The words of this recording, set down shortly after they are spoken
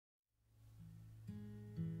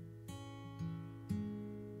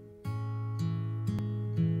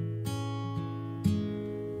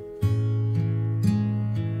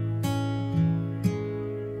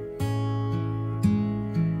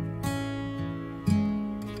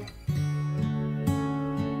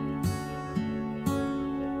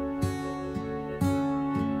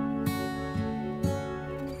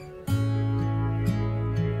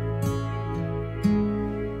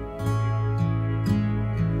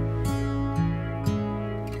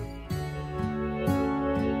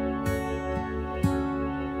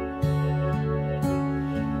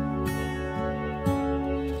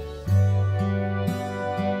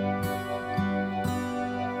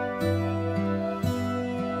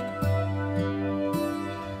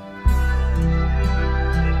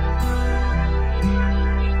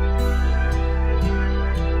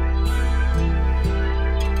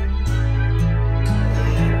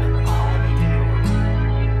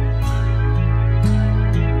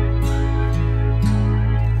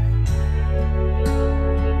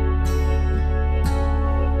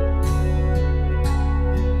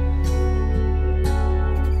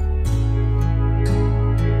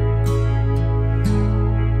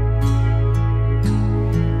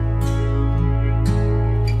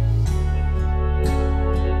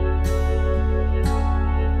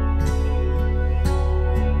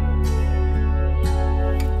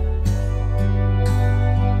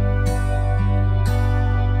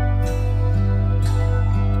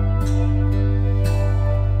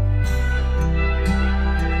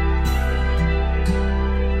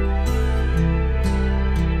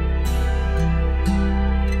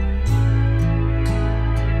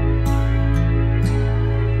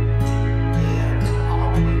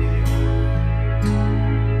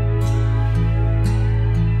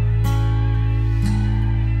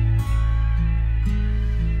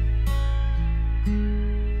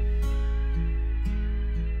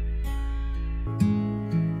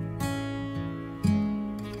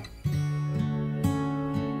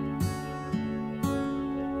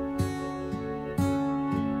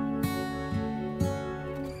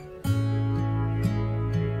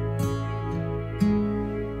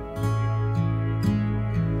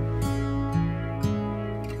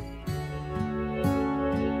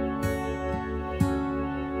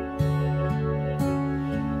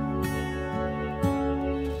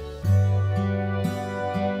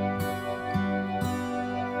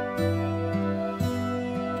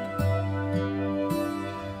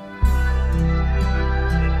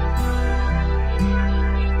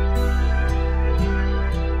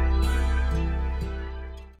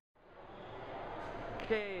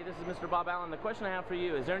this is Mr. Bob Allen. The question I have for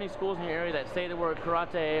you, is there any schools in your area that say the word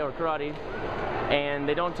karate or karate and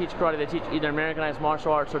they don't teach karate, they teach either Americanized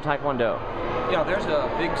martial arts or taekwondo? Yeah, there's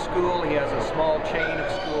a big school, he has a small chain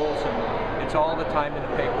of schools, and it's all the time in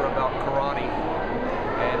the paper about karate.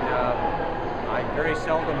 And I very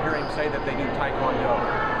seldom hear him say that they do taekwondo.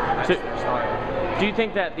 That's their style. Do you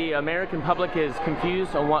think that the American public is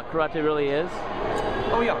confused on what karate really is?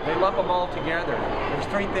 Oh yeah, they lump them all together. There's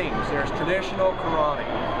three things. There's traditional karate,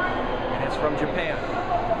 and it's from Japan.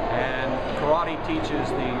 And karate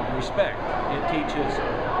teaches the respect. It teaches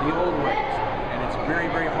the old ways. And it's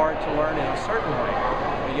very, very hard to learn in a certain way.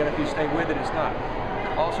 But yet if you stay with it, it's not.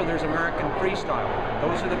 Also, there's American freestyle.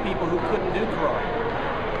 Those are the people who couldn't do karate.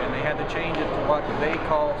 And they had to change it to what they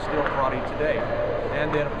call still karate today.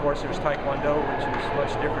 And then, of course, there's taekwondo, which is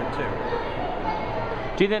much different too.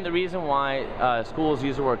 Do you think the reason why schools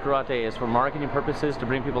use the word karate is for marketing purposes, to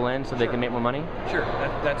bring people in so they can make more money? Sure,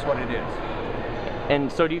 that's what it is.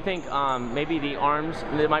 And so do you think maybe the arms,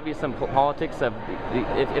 there might be some politics of,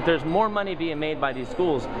 if there's more money being made by these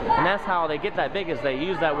schools, and that's how they get that big, is they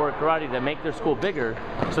use that word karate to make their school bigger,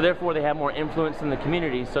 so therefore they have more influence in the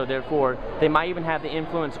community, so therefore they might even have the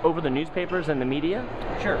influence over the newspapers and the media?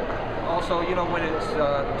 Sure. Also, you know, when it's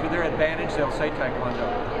to their advantage, they'll say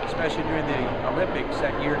taekwondo. Especially during the Olympics,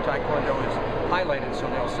 that year taekwondo is highlighted, so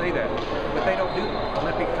they'll say that. But they don't do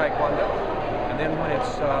Olympic taekwondo. And then when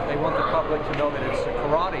it's they want the public to know that it's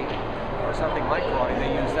karate or something like karate,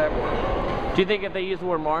 they use that word. Do you think if they use the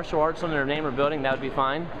word martial arts on their name or building, that would be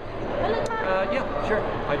fine? Yeah, sure,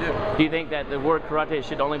 I do. Do you think that the word karate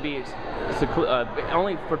should only be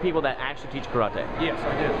only for people that actually teach karate? Yes,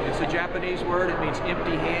 I do. It's a Japanese word. It means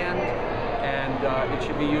empty hand, and it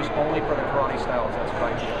should be used only for the karate styles. That's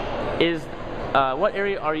what I do. Is what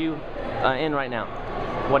area are you in right now?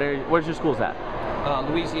 What area? Where's your schools at?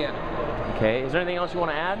 Louisiana. Okay. Is there anything else you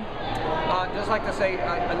want to add? Just like to say,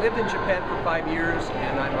 I lived in Japan for 5 years,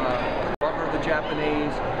 and I'm a lover of the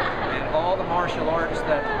Japanese, and all the martial arts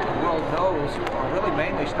that the world knows are really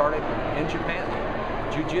mainly started in Japan.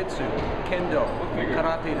 Jiu-jitsu, kendo,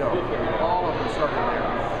 karate-do, all of them started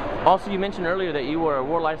there. Also, you mentioned earlier that you were a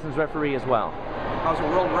world licensed referee as well. I was a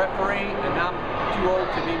world referee, and now I'm too old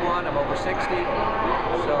to be one. I'm over 60, but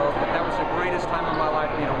that was the greatest time of my life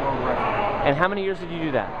being a world referee. And how many years did you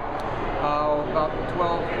do that? About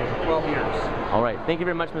 12 years. All right. Thank you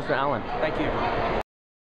very much, Mr. Allen. Thank you.